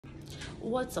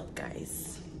What's up,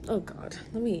 guys? Oh god,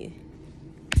 let me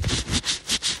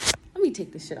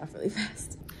take this shit off really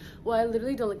fast. Well, I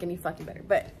literally don't look any fucking better,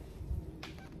 but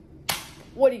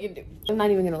what are you gonna do? I'm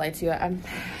not even gonna lie to you. I'm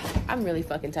really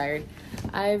fucking tired.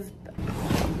 I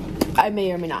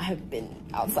may or may not have been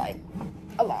outside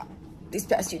a lot these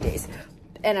past few days,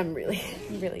 and I'm really,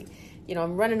 you know,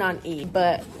 I'm running on E.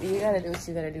 But you gotta do what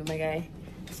you gotta do, my guy.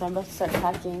 So I'm about to start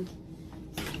packing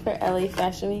for LA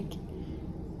Fashion Week.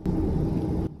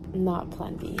 Not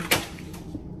plan B.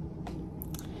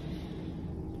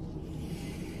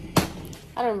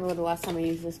 I don't remember the last time I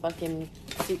used this fucking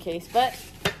suitcase, but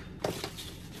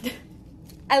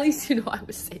at least you know I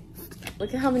was safe.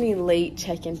 Look at how many late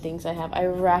check-in things I have. I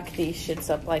rack these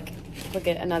shits up. Like, look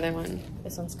at another one.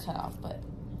 This one's cut off, but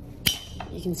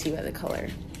you can see by the color.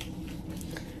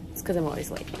 It's because I'm always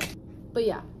late. But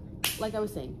yeah, like I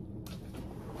was saying,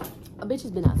 a bitch has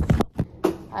been outside.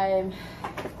 I'm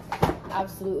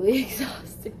absolutely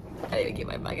exhausted. I didn't even get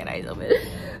my fucking eyes open.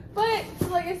 But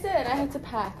like I said, I had to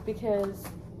pack because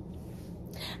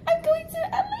I'm going to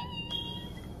LA.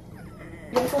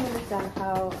 You guys don't understand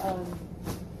how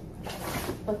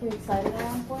fucking excited I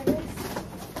am for this.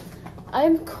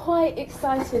 I'm quite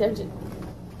excited. I'm just,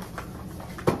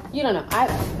 you don't know.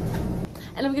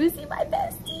 And I'm gonna see my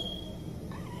bestie.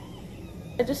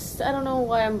 I don't know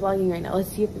why I'm vlogging right now.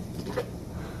 Let's see if it's.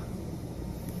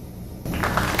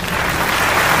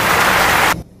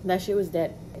 That shit was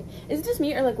dead. Is it just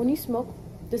me, or like when you smoke,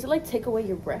 does it like take away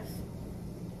your breath?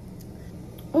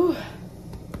 Oh,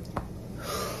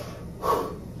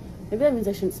 maybe that means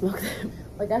I shouldn't smoke them.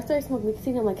 Like after I smoke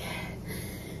nicotine, I'm like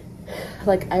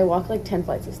I walk like 10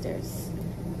 flights of stairs.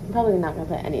 I'm probably not gonna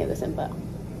put any of this in, but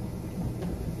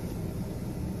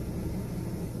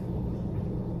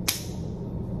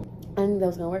I think that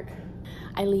was gonna work.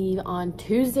 I leave on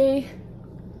Tuesday.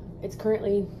 It's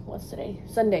currently, what's today?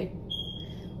 Sunday.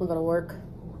 We'll go to work,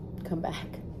 come back,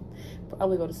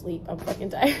 probably go to sleep. I'm fucking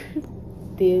tired.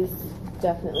 These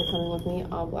definitely coming with me,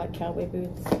 all black cowboy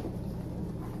boots.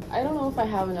 I don't know if I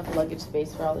have enough luggage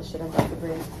space for all this shit I'm about to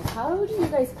bring. How do you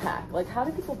guys pack? Like, how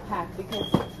do people pack? Because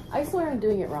I swear I'm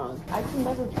doing it wrong. I can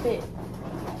never fit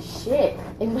shit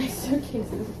in my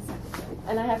suitcases.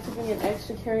 And I have to bring an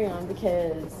extra carry-on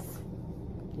because,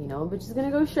 you know, bitch is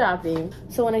gonna go shopping.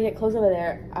 So when I get clothes over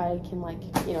there, I can like,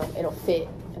 you know, it'll fit.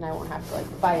 And I won't have to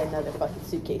like buy another fucking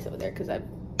suitcase over there because I've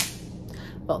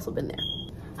also been there.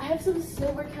 I have some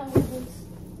silver cowboy boots.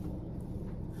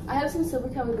 I have some silver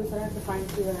cowboy boots that I have to find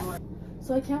too that I want.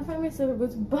 So I can't find my silver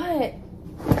boots, but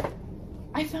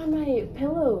I found my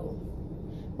pillow,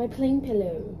 my plain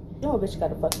pillow. You know, a bitch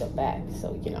got a fucked up back,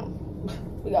 so you know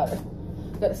we gotta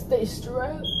stay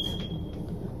strapped.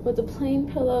 But the plain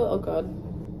pillow, oh god.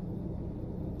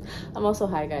 I'm also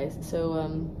high, guys. So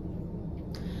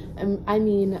I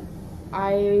mean,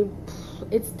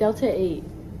 it's Delta 8.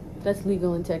 That's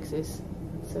legal in Texas,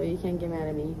 so you can't get mad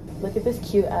at me. Look at this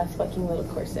cute ass fucking little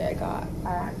corset I got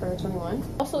at Forever 21.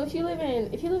 Also, if you live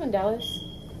in Dallas,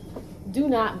 do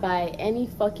not buy any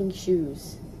fucking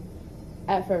shoes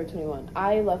at Forever 21.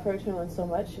 I love Forever 21 so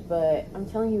much, but I'm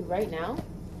telling you right now,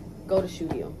 go to Shoe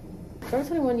Deal. Forever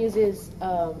 21 uses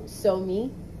So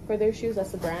Me for their shoes.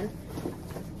 That's the brand,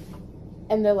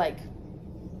 and they're like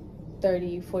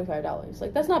 $30, $45.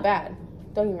 Like, that's not bad.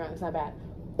 Don't get me wrong, it's not bad.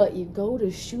 But you go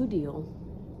to Shoe Deal,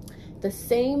 the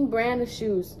same brand of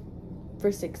shoes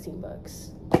for 16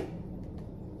 bucks.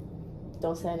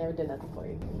 Don't say I never did nothing for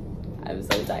you. I'm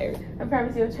so tired. I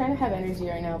promise you, I'm trying to have energy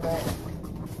right now, but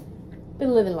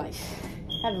been living life,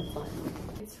 having fun.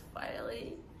 It's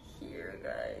finally here,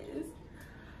 guys.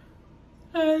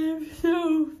 I'm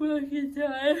so fucking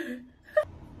tired.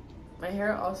 My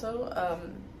hair also,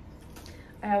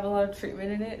 I have a lot of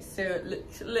treatment in it, so it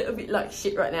looks a little bit like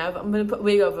shit right now, but I'm gonna put a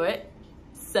wig over it.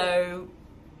 So,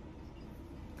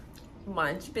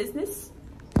 mind your business.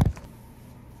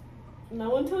 No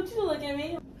one told you to look at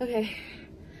me. Okay,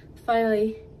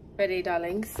 finally ready,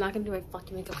 darlings. Not gonna do my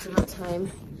fucking makeup for that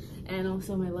time. And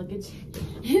also my luggage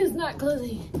is not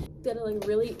closing. Gotta like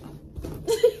really, I'm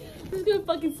just gonna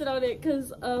fucking sit on it,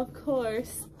 cause of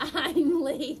course I'm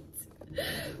late.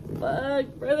 Fuck,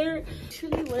 brother.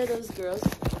 Truly one of those girls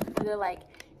who they're like,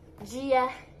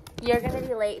 Gia, you're gonna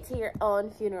be late to your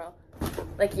own funeral.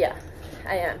 Like, yeah,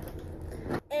 I am.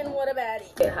 And what about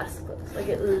it? It has to close. Like,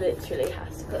 it literally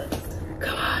has to close.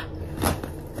 Come on.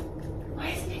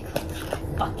 Why isn't it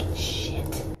closing? Fucking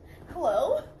shit.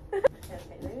 Hello? Okay,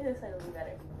 maybe this side will be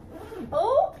better.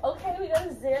 Oh, okay, we got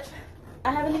a zip.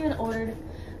 I haven't even ordered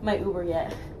my Uber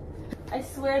yet. I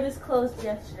swear this closed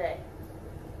yesterday.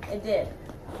 It did.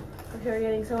 I'm sure we're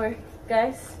getting somewhere.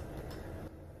 Guys,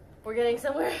 We're getting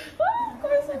somewhere. Of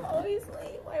course, I'm always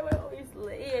late. Why am I always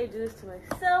late? I do this to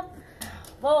myself.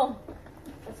 Boom.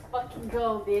 Let's fucking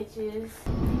go, bitches.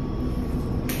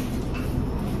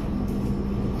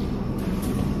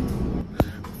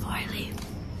 Before I leave,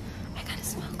 I gotta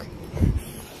smoke.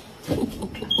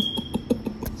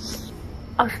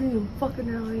 I'll see you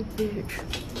fucking LA, bitch.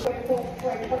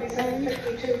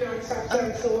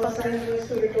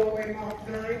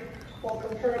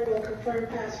 Will confirm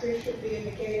pass-through should be in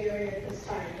the gate area at this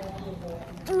time.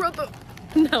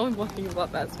 Now I'm walking a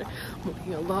lot faster. I'm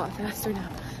walking a lot faster now.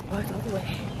 Walked all the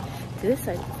way to this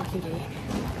side of the fucking gate.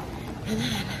 And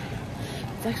then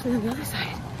it's actually on the other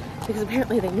side. Because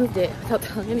apparently they moved it without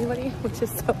telling anybody, which is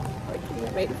so fucking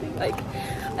amazing. Like,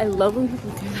 I love when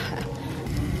people do that.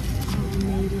 I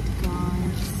made it,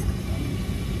 guys.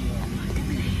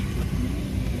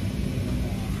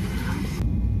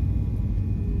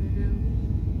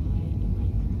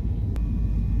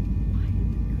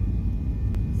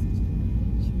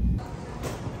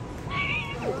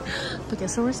 But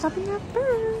guess where we're stopping at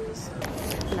first?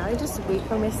 Now I just wait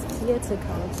for Miss Kia to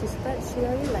come. She said that she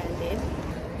already landed.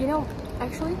 You know,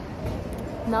 actually,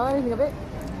 now that I think of it,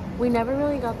 we never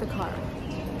really got the car.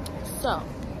 So,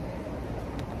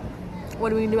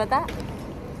 what are we gonna do about that?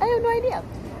 I have no idea,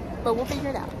 but we'll figure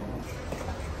it out.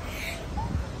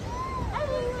 I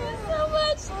love you so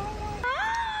much.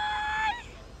 Hi!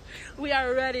 We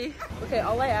are ready. Okay,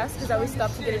 all I ask is that we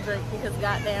stop to get a drink because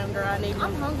goddamn girl, I need one.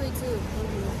 I'm hungry too.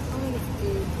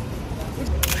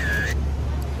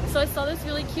 So I saw this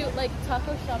really cute like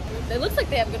taco shop. It looks like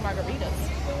they have good margaritas.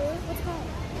 What's it called?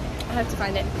 I have to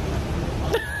find it.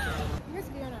 You guys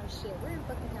be on our shit. We're in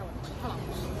fucking California. Come on.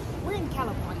 We're in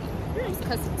California. We're in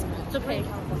customs. It's okay.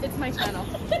 It's my channel.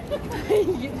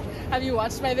 Have you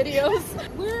watched my videos?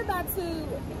 We're about to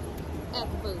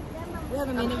act food. We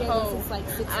haven't been together since like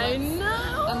 6 months. I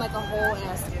know. I'm like a whole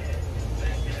ass.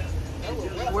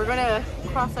 We're gonna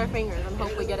cross our fingers and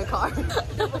hope we get a car.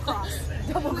 Double cross.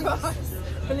 Double cross.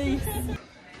 Please.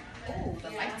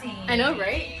 I know,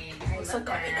 right? So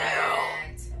coming out.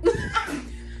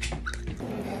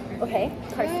 Okay,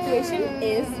 car situation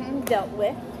is dealt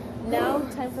with. Now,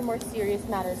 time for more serious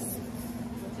matters.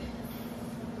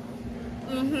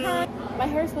 My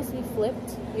hair is supposed to be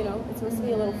flipped, you know, it's supposed to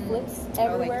be a little flips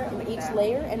everywhere on each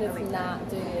layer, and it's not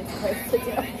doing it.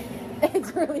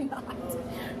 It's really not.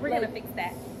 We're gonna fix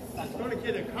that. I was going to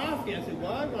get a coffee. I said,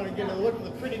 well, I want to get a look at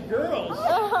the pretty girls.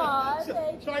 Aw,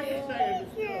 thank Sorry you. for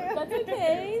saying That's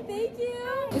okay, thank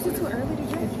you. Is it too early to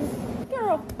drink?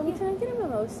 Girl, can I get a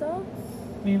mimosa?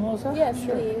 Mimosa? Yes,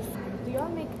 Sure. please. Do y'all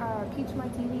make peach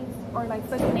martinis or like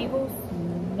such labels?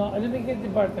 No, let me get the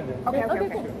bartender. Okay.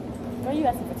 Cool. Are you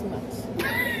asking for too much?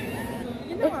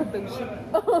 You know I'm bougie.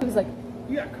 He was like,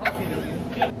 You got coffee, don't you?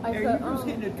 I Are you said, just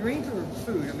getting a drink or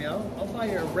food? I mean, I'll buy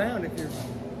you a round if you're...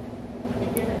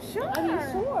 Sure. I mean,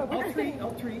 sure. I'll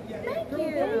treat. Yeah. Thank Girl,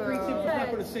 you. don't drink if you're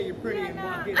not going to say you're pretty and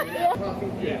walk in and have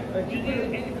coffee. Yeah.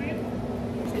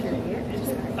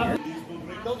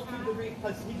 Those people read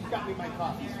because he just got me my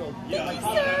coffee. So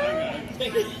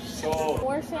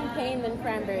More champagne than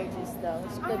cranberry juice, though.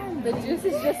 The juice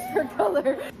is just for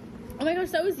color. Oh my gosh,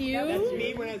 that was you? That's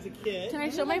me when I was a kid. Can I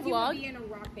show my vlog? In a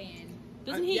rock band.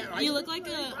 Doesn't he? You look like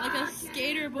a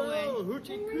skater boy. Oh,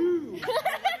 hoochie coo.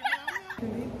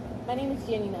 My name is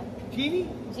Giannina. Jeannie?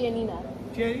 Giannina.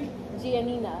 Jenny?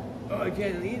 Giannina. Oh,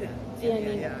 Janina.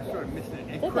 Giannina. Yeah, I started missing it.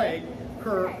 And Okay.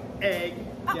 Craig, egg.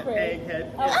 Yeah, Craig.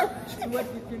 egghead. Oh. What's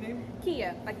your name?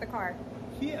 Kia, like the car.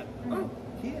 Kia. Oh,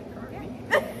 Kia. Car.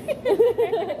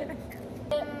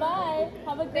 Bye.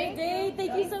 Have a great day.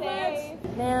 Thank you so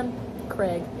much. Man,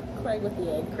 Craig. Craig with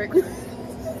the egg. Craig.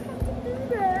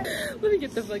 Let me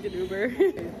get the fucking Uber.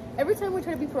 Every time we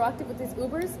try to be proactive with these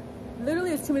Ubers,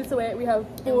 literally it's 2 minutes away. We have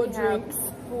full drinks.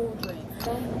 Full drinks.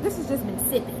 This has just been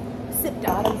sipping. Sipped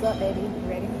up. Bottoms up, baby. You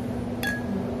ready?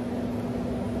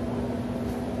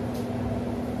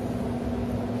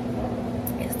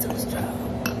 It's too strong.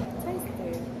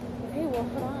 Okay, well,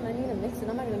 hold on. I need to mix it.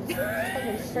 I'm not gonna just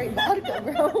fucking straight vodka,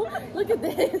 bro. Look at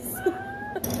this.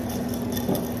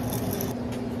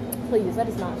 Please, that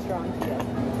is not strong.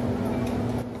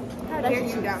 How dare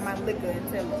you doubt my liquor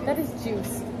intelligence? That is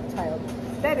juice, child.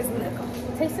 That is liquor.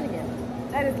 Taste it again.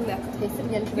 That is liquor. Taste it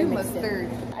again. You must stir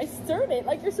it. I stirred it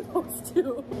like you're supposed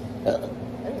to.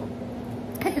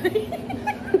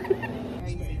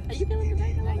 Are you feeling the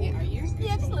bag? Are you?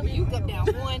 Yeah, just let me. You cut down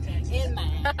one in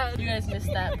mine. You guys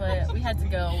missed that, but we had to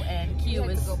go, and Q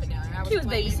was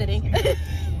playing. babysitting.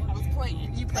 I was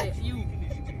playing. You play you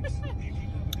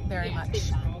very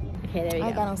much. Okay, there you I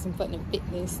go. got on some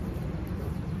fitness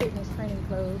training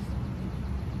clothes.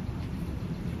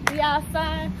 We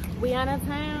outside. We out of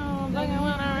town.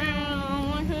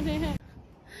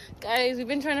 Guys, we've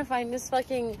been trying to find this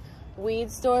fucking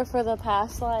weed store for the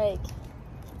past like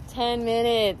 10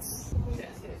 minutes.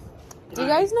 Do you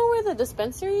guys know where the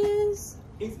dispensary is?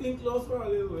 It's been closed for a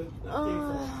little bit.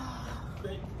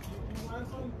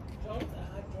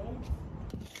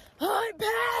 I'm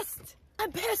pissed!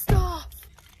 I'm pissed off!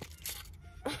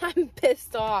 I'm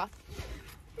pissed off.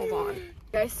 Hold on.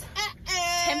 Guys,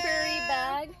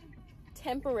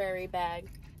 temporary bag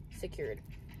secured.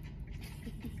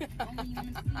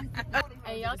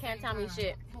 Hey, y'all can't tell me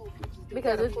shit.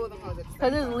 Because it's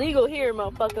legal here,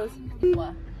 motherfuckers.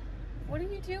 What? What are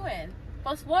you doing?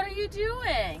 Boss, what are you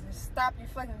doing? Stop your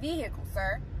fucking vehicle,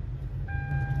 sir.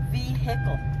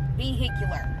 Vehicular.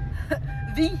 Vehicle.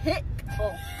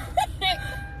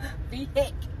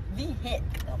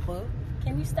 Vehicle.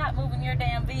 Can you stop moving your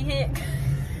damn vehicle?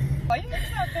 Why you gotta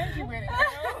stop thinking with it, bro?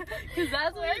 Because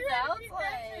that's what it sounds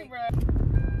like.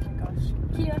 Oh my gosh.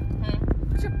 Kia,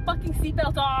 put your fucking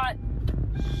seatbelt on.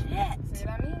 Shit. See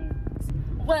what I mean?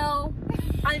 Well,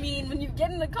 I mean, when you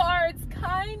get in the car, it's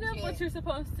kind of what you're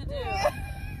supposed to do.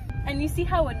 And you see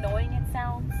how annoying it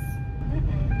sounds?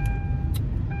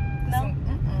 No?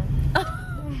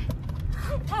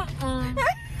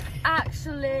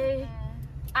 Actually,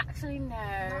 no.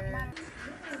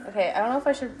 Okay, I don't know if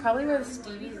I should probably wear the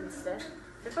Stevies instead.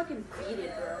 They're fucking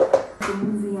beaded, bro.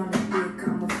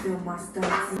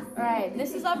 Alright,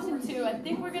 this is option 2. I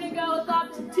think we're gonna go with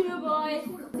option 2, boys.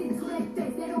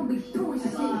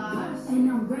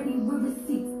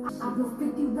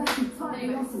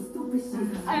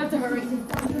 I have to hurry.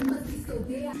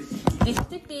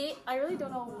 I really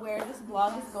don't know where this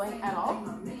vlog is going at all,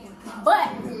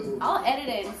 but I'll edit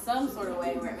it in some sort of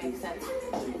way where it makes sense.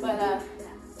 But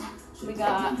we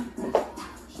got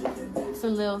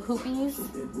some little hoopies,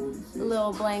 a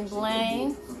little bling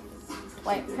bling,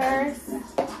 white purse,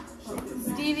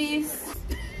 Stevies.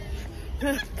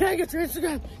 Can I get your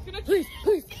Instagram? Please.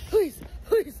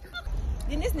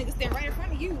 Then this nigga stand right in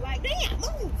front of you like, damn,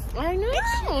 move. I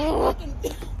know.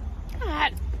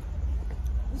 God.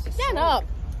 Stand up.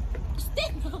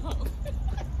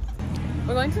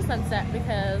 We're going to Sunset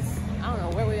because I don't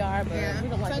know where we are, but we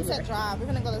don't like Sunset Drive. We're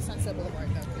gonna go to Sunset Boulevard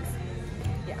though, 'cause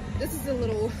yeah, this is a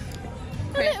little.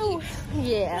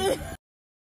 Yeah.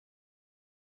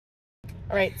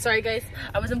 All right, sorry guys.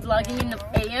 I wasn't vlogging in the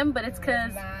AM, but it's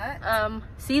because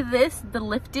see this, the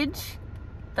liftage.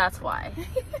 That's why.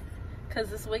 Because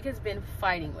this wig has been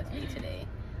fighting with me today.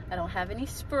 I don't have any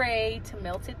spray to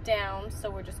melt it down, so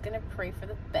we're just gonna pray for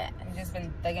the best. We've just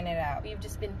been thugging it out. We've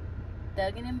just been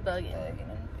thugging and bugging.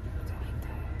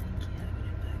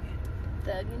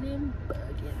 Thugging and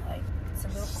bugging. Like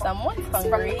someone's hungry.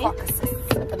 From the Caucasus,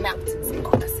 at the mountains of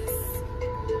Caucasus.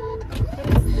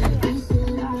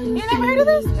 You never heard of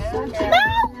this? No.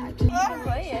 You can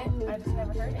play it. I just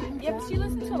never heard it. Yeah, but you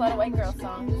listen to a lot of white girl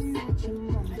songs.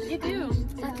 You do.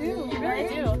 I do. You really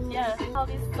do. Yeah. All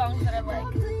these songs that are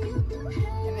like,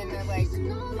 And then they're like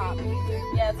pop music.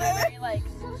 yeah, they're very like,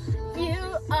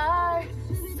 you are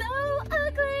so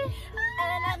ugly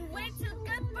and I'm way too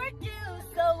good for you,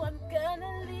 so I'm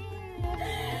gonna leave.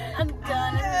 I'm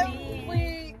gonna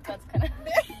leave. That's kind of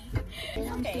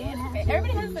it's okay. It's okay.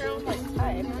 Everybody has their own like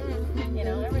type. You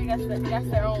know, everybody got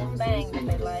their own thing that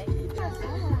they like.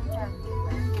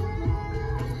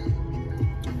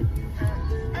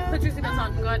 Put your seatbelts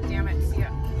on. God damn it.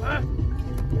 Yeah.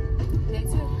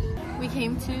 We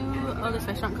came to this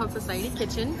restaurant called Society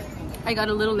Kitchen. I got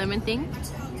a little lemon thing.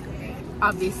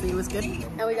 Obviously it was good.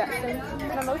 And we got some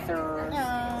mimosas.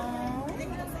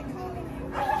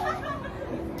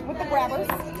 With the grabbers.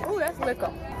 Oh, that's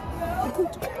liquor.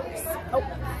 Oh.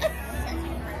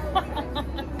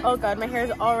 Oh god, my hair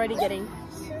is already getting.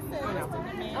 Oh no.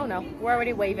 Oh no. We're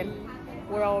already waving.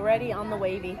 We're already on the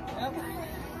wavy.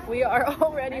 We are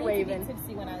already waving.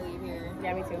 Tipsy when I leave here.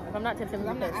 Yeah, me too. If I'm not tipsy,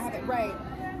 I'm pissed. Right.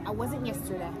 I wasn't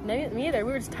yesterday. Me either.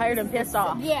 We were just tired and pissed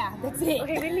off. Yeah, that's it.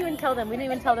 Okay, we didn't even tell them. We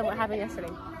didn't even tell them what happened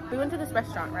yesterday. We went to this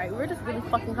restaurant, right? We were just really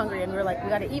fucking hungry, and we were like, we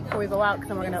gotta eat before we go out, because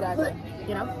then we're gonna,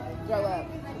 you know? Grow up.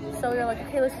 So we were like,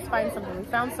 okay, let's just find something. We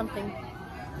found something.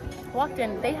 Walked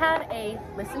in. They had a,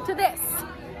 listen to this.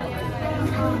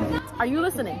 Are you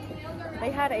listening?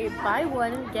 They had a buy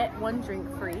one, get one drink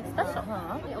free special.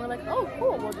 And we're like, oh,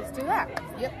 cool, we'll just do that.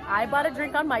 Yep. I bought a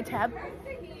drink on my tab.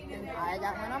 And I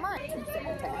got one on mine. 2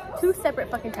 separate tabs. 2 separate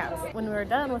fucking tabs. When we were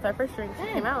done with our first drink, she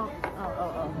came out.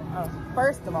 Oh.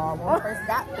 First of all, when we first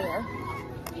got there,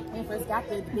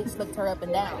 the bitch looked her up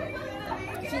and down.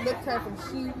 She looked her from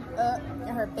shoe up,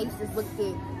 and her face just looked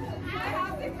it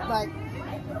like,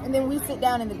 and then we sit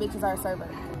down and the bitch is our server.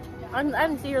 I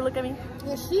didn't see her look at me.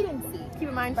 Yeah, she didn't see. Keep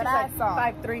in mind, she's But I like saw.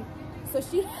 5'3". So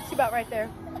she about right there.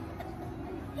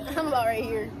 I'm about right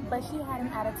here. But she had an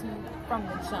attitude from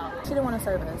the jump. She didn't want to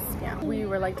serve us. Yeah. We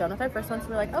were like done with our first one, so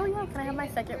we were like, oh yeah, can I have my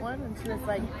second one? And she was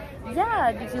like,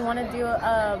 yeah, did you want to do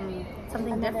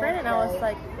something different? And I was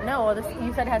like, no, this,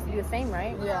 you said it has to be the same,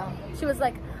 right? Yeah. She was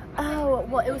like, oh,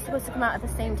 well, it was supposed to come out at the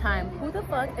same time. Who the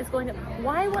fuck is going to,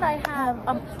 why would I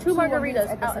have two margaritas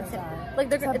at the out same at the same time? time?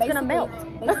 Like, it's gonna melt.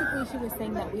 Basically, she was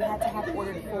saying that we had to have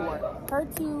ordered 4. Her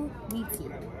 2, we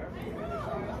 2.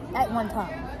 At one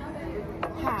time.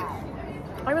 How?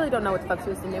 I really don't know what the fuck she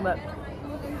was thinking, but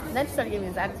then she started giving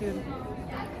me this attitude.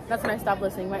 That's when I stopped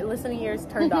listening. My listening ears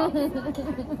turned off. I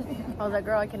was like,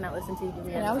 girl, I cannot listen to you. Give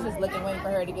me And I was just looking, waiting for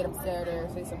her to get upset or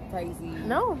say something crazy.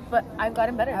 No, but I've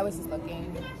gotten better. I was just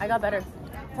looking. I got better.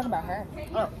 Talking about her.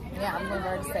 Oh. Yeah, I was waiting for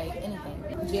her to say anything.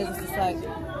 Jiz was just like,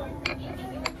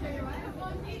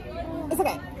 it's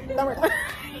okay. Don't worry about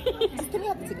it. Just give me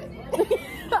up today.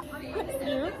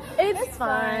 It's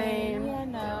fine. Yeah,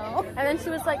 no. And then she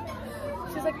was like,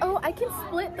 oh, I can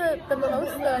split the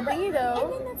mimosa thingy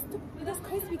though. And then that's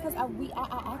crazy because I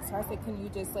asked her, I said, can you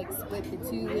just like split the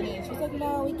 2? And then she was like,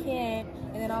 no, we can't.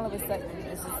 And then all of a sudden,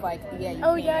 it's just like, yeah, you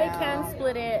oh can yeah, now. I can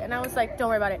split it. And I was like, don't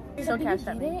worry about it. Don't cash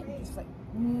at me. She's like,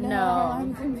 no, No.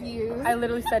 I'm confused. I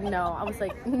literally said no. I was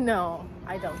like, no,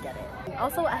 I don't get it.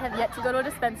 Also, I have yet to go to a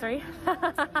dispensary. Yeah,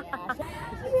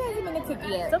 she hasn't been a tip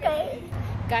yet. It's okay.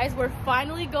 Guys, we're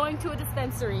finally going to a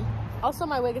dispensary. Also,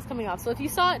 my wig is coming off. So if you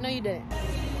saw it, no, you didn't.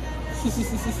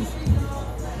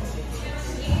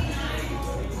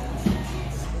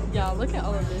 Y'all, look at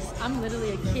all of this. I'm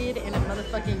literally a kid in a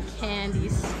motherfucking candy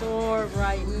store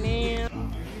right now.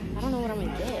 I don't know what I'm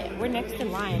gonna get. We're next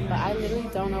in line, but I literally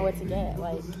don't know what to get.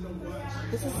 Like,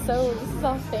 this is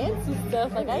all fancy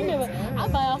stuff. Like, I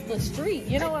buy off the street,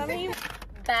 you know what I mean?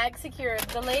 Bag secured.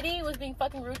 The lady was being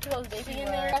fucking rude to. I was vaping in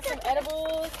there. I got some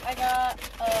edibles. I got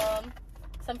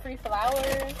some free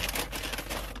flowers.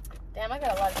 Damn, I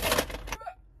got a lot of shit.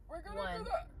 We're gonna One. do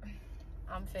that.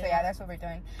 I'm So saying. yeah, that's what we're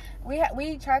doing.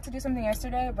 We tried to do something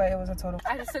yesterday, but it was a total.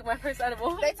 I just took my first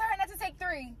edible. They told her not to take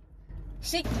 3.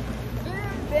 She.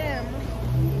 Them.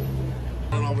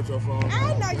 I'm not with your phone.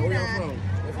 I know you're Where not. you from?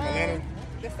 It's Atlanta.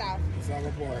 The South. The South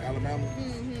of Florida, Alabama.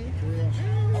 Mm-hmm. For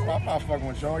real? I'm not fucking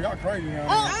with y'all. Y'all crazy, man.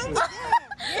 Oh, You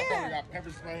yeah. got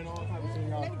pepper spray and all type of shit,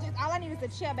 y'all. Maybe just all I need is a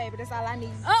chair, baby. That's all I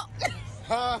need. Oh!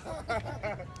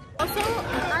 Also,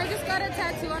 I just got a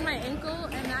tattoo on my ankle,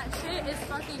 and that shit is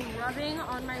fucking rubbing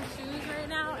on my shoes right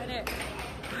now, and it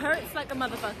hurts like a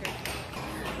motherfucker.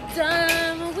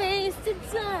 Dumb ways to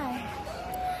die.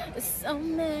 So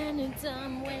many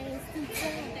dumb ways to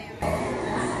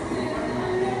die.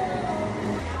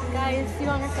 Guys, you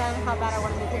don't understand how bad I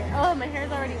want to move here. Oh, my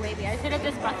hair's already wavy. I should have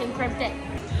just fucking crimped it.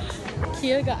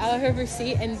 Kia got out of her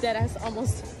seat and deadass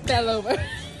almost fell over.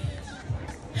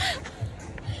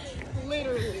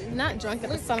 Literally. Not drunk at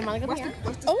the sun. I'm like, Watch here.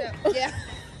 the Oh, step. Yeah.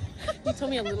 you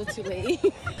told me a little too late.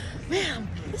 Man,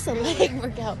 this is a leg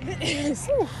workout.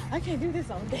 Whew, I can't do this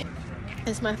all day.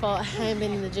 It's my fault. I haven't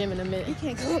been in the gym in a minute. You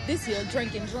can't go up this hill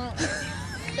drinking drunk.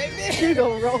 Baby. You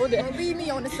go roll there. Don't leave me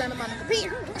on the Santa Monica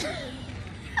Pier.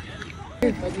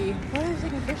 Buggy. What are they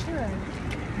taking a picture of?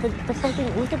 The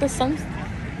fucking, look at the sun.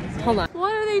 Hold on.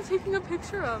 What are they taking a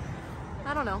picture of?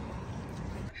 I don't know.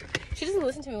 She doesn't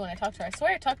listen to me when I talk to her. I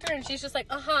swear I talked to her and she's just like,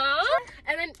 uh-huh.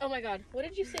 And then, oh my God, what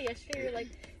did you say yesterday? You're like,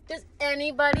 does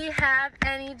anybody have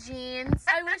any jeans?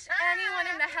 I wish anyone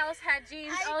in the house had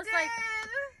jeans. I was like,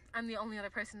 I'm the only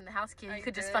other person in the house, kid. You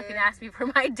could just fucking ask me for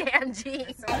my damn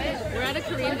jeans. We're at a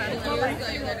Korean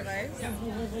barbecue.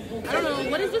 I don't know.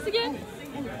 What is this again?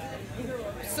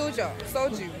 Soju.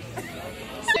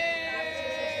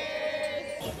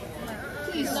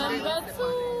 Number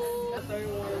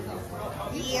 2.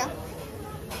 Yeah.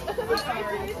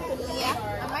 Yeah.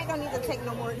 I might not need to take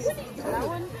no more of this. That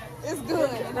one is good.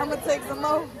 And I'm gonna take some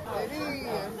more.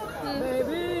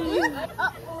 Baby.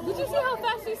 Did you see how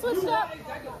fast she switched up?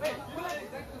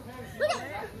 Look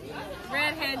at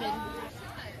red-handed.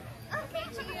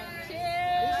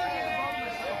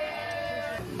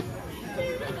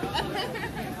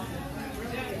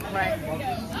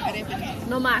 Right.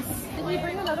 No mas. Did we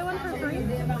bring another one for free?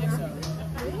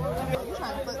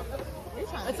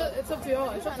 It's up to y'all.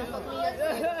 It's up to y'all.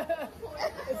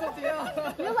 It's up to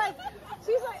y'all. You're like,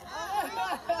 she's like,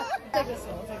 Take this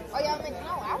one. Oh, y'all make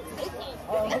no, I'll take it.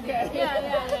 Oh, okay. yeah.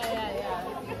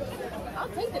 I'll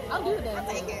take it. I'll do it then.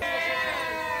 I'll take it.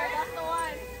 That's the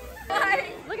one.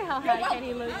 Look at how high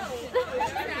Kenny looks.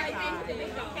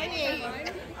 Kenny.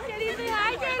 Kenny, say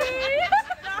hi, Kenny.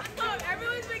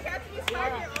 Everyone's been catching me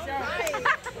slacking all night.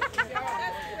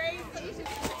 That's crazy.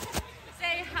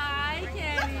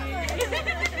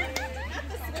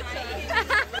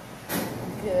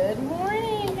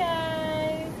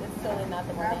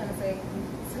 gonna say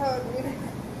it's hungry.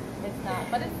 It's not,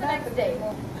 but it's the next day.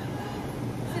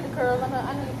 See the curls?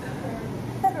 I need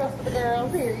the curls for the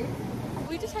girls. Period.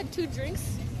 We just had 2 drinks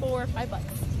for $5.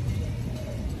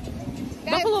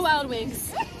 Buffalo Wild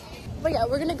Wings. But yeah,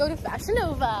 we're gonna go to Fashion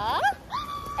Nova,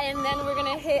 and then we're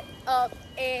gonna hit up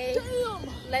a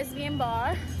lesbian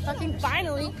bar. Fucking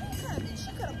finally.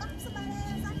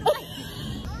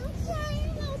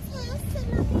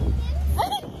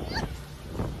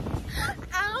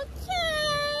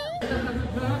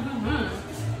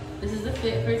 This is the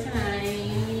fit for tonight.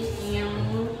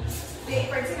 Fit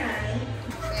for tonight.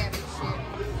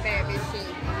 Fabulous shit.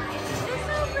 It's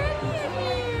so pretty in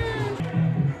here.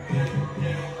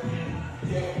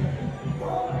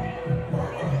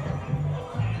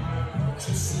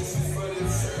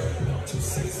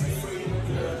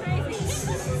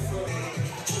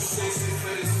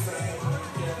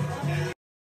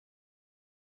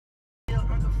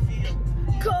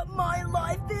 Cut my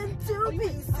life into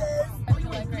pieces. What do you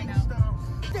like right now?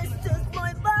 This is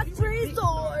my last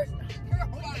resort.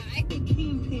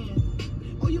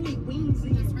 Oh, you eat wings?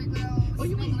 Just regular old,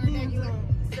 regular.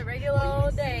 It's a regular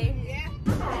old day.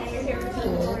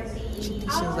 She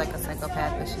seems like a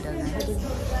psychopath, but she doesn't.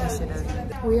 Yes, she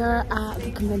doesn't. We are at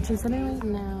the convention center right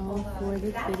now for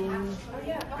the fitting.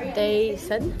 They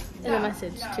said in a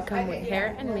message to come with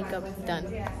hair and makeup done.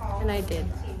 And I did.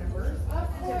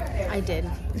 I did.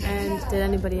 And did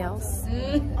anybody else?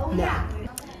 No.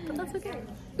 But that's okay.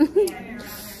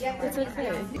 It's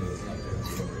okay.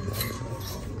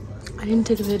 I didn't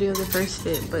take a video of the first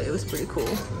fit, but it was pretty cool.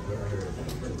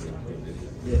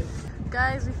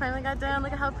 Guys, we finally got done.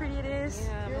 Look at how pretty it is.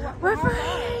 Yeah, we're free!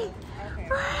 Okay.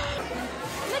 Free!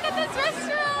 Look at this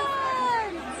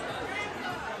restaurant!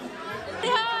 Say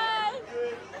hi!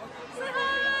 Say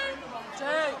hi!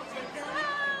 Jay! Say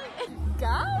hi!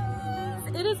 Guys,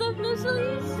 it is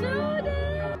officially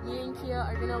showdown! Me and Kia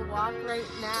are gonna walk right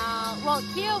now. Well,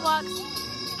 Kia walks.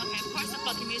 Okay, of course the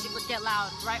fucking music would get loud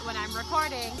right when I'm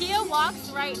recording. Kia walks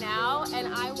right now,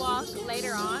 and I walk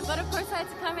later on. But of course I had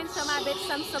to come and show my bitch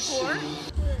some support.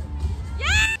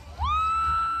 Yeah!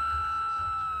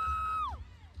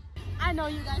 I know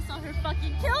you guys saw her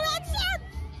fucking kill that shit!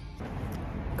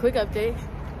 Quick update.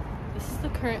 This is the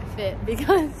current fit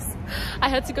because I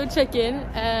had to go check in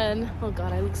and, oh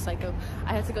god, I look psycho.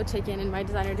 I had to go check in and my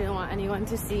designer didn't want anyone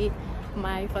to see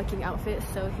my fucking outfit,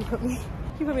 so he put me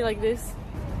like this.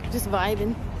 Just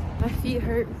vibing. My feet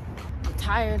hurt. I'm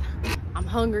tired. I'm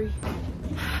hungry.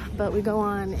 But we go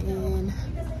on in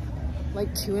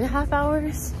like 2.5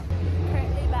 hours.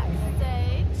 Currently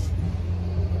backstage.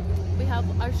 We have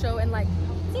our show in like,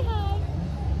 say hi.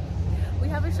 We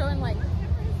have a show in like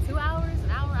 2 hours,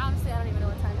 an hour. Honestly, I don't even know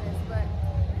what time it is, but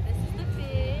this is the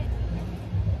fit.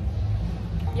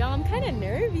 Y'all, I'm kind of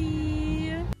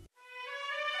nervy.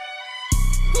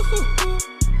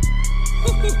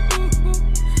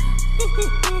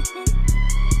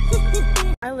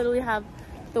 I literally have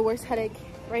the worst headache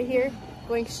right here,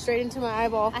 going straight into my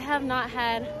eyeball. I have not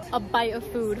had a bite of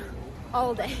food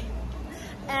all day.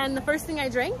 And the first thing I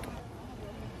drank,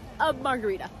 a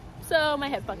margarita. So my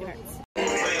head fucking hurts.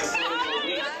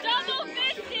 Double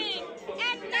fisting!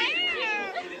 And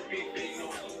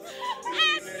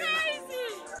that's crazy!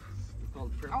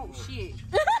 Oh shit.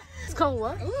 It's called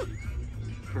what? Ooh.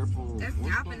 Purple. That's,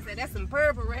 I'm gonna say that's some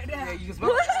purple right there. Yeah, you can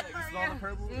smell it. Like, you smell the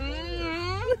purple.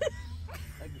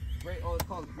 Like grape. Oh, it's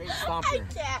called grape stomper.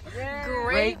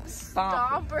 Grape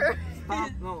Stomper.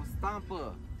 No,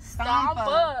 stomper.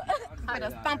 Stomper. Put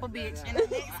a stomper bitch in the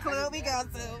next club we go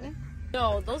to.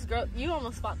 No, those girls, you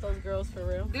almost spot those girls for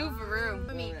real. Dude, for real.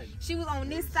 I mean, she was on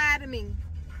this side of me,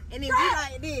 and then we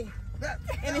like this.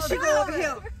 And then she go over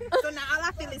here. So now all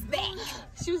I feel is back.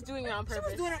 She was doing it on She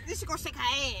purpose. was doing it. Then she gonna shake her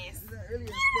ass.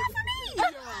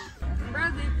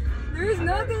 Brother, there's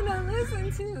nothing to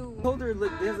listen to. I told her,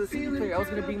 look, there's a CD player. I was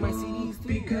gonna bring my CDs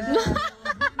too.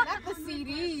 Not the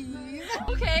CDs.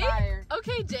 Okay. Fire.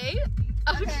 Okay, Jade.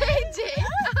 Okay, Jade.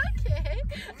 Okay.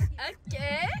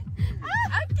 Okay.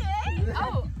 Okay.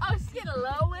 Oh, she's getting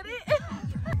low with it.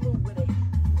 Low with it.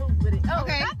 Low with it. Oh,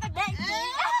 Okay. not the next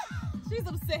thing. She's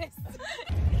obsessed.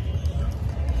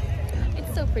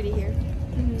 It's so pretty here.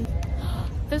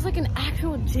 There's like an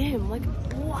actual gym. Like,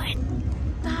 what?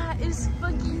 That is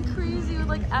fucking crazy with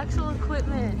like actual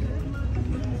equipment.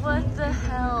 What the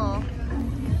hell?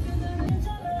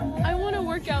 I want to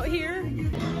work out here.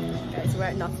 Guys, we're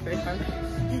at Knott's Berry Farm.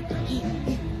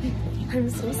 I'm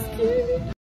so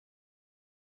scared.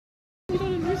 You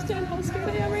don't understand how scared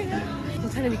I am right now. I'm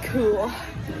trying to be cool.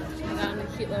 Hang on, I'm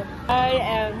cute little. I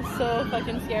am so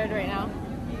fucking scared right now.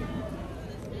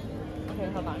 Okay,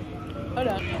 hold on. Hold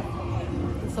on.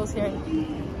 so scary.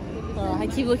 I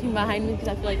keep looking behind me because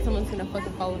I feel like someone's gonna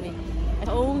fucking follow me.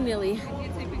 Oh, Nilly.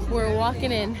 We're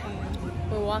walking in.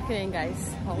 We're walking in,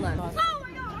 guys. Hold on. Oh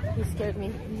my God. He scared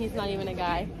me. He's not even a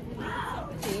guy.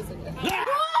 He is a guy.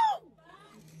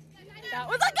 That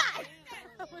was a guy.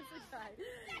 That was a guy.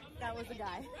 That was a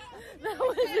guy. That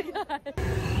was a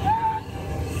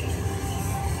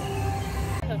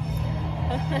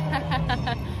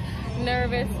guy.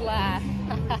 Nervous laugh.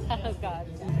 Oh God.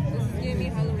 This is giving me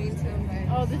Halloween Town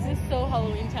vibes. Oh, this is so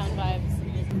Halloween Town vibes.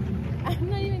 I'm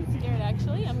not even scared,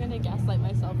 actually. I'm gonna gaslight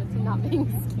myself into not being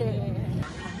scared.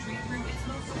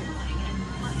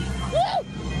 Woo!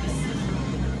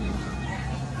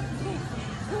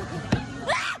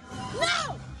 Ah!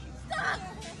 No! Stop!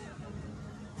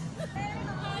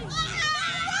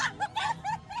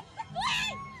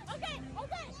 Wait! Okay, I'm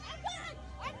done!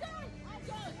 I'm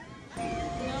done!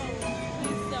 No,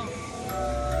 please don't.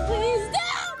 Please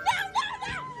don't!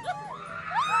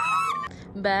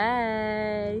 No!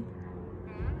 Bye!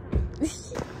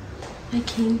 I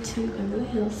came to Beverly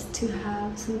Hills to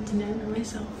have some dinner by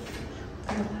myself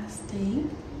for the last day.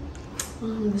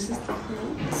 This is the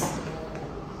place.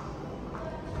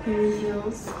 Beverly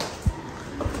Hills.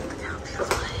 Look how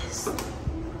beautiful it is.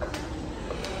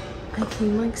 I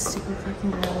came like super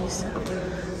fucking early, so I'm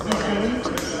kind of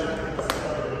just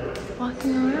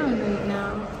walking around right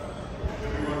now.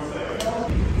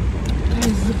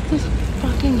 Guys, look at this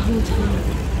fucking hotel.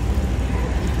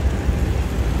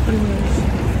 Anyways,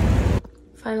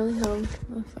 finally home.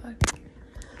 Oh fuck.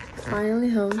 Finally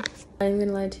home. I'm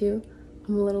gonna lie to you,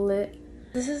 I'm a little lit.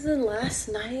 This is the last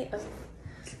night of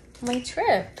my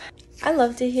trip. I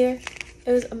loved it here.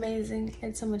 It was amazing. I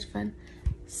had so much fun.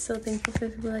 So thankful for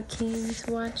the people that came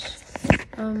to watch.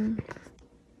 You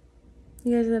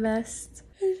guys are the best.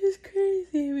 It's just crazy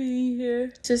being here.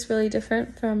 It's just really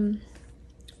different from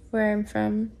where I'm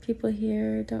from. People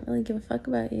here don't really give a fuck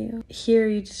about you. Here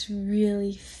you just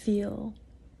really feel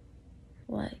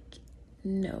like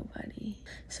nobody.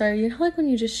 Sorry, you know like when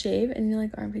you just shave and your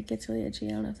like armpit gets really itchy?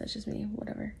 I don't know if that's just me,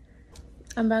 whatever.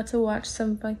 I'm about to watch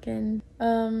some fucking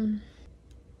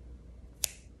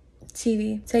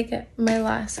TV. Take it, my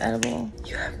last edible.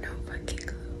 You have no fucking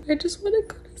clue. I just want to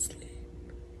go to sleep.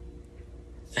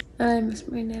 I miss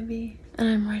my Nebby and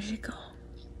I'm ready to go.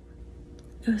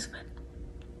 It was fun.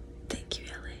 Thank you,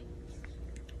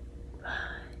 LA.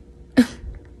 Bye.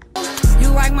 You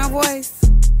like my voice?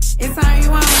 It's time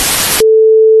you want.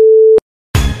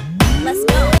 Let's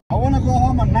go. I want to go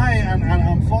home at night and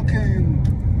I'm fucking,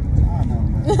 I don't know,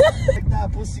 man. Pick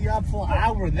that pussy up for an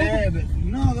hour there.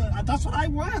 No, that's what I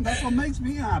want. That's what makes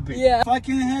me happy. Yeah. If I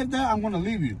can't have that, I'm going to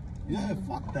leave you. Yeah,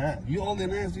 fuck that. You all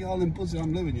in ass, you all in pussy,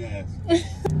 I'm leaving your ass.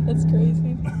 That's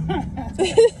crazy.